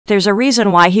There's a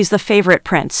reason why he's the favorite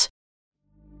prince.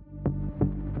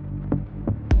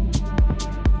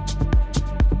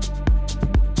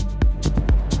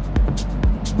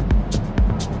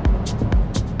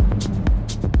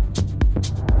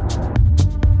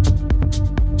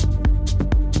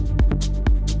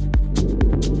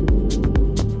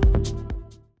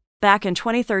 Back in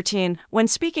 2013, when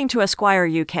speaking to Esquire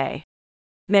UK,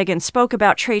 Meghan spoke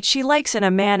about traits she likes in a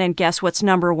man, and guess what's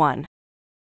number one?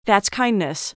 That's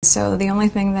kindness. So the only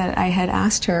thing that I had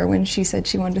asked her when she said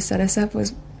she wanted to set us up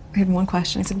was, I had one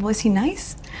question. I said, well, is he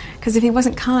nice? Because if he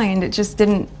wasn't kind, it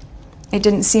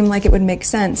didn't seem like it would make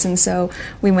sense. And so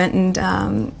we went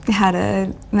and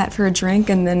met for a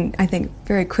drink, and then I think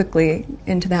very quickly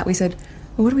into that we said,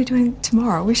 well, what are we doing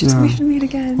tomorrow? We should meet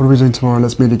again. What are we doing tomorrow?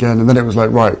 Let's meet again. And then it was like,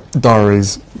 right,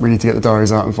 diaries. We need to get the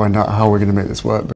diaries out and find out how we're going to make this work.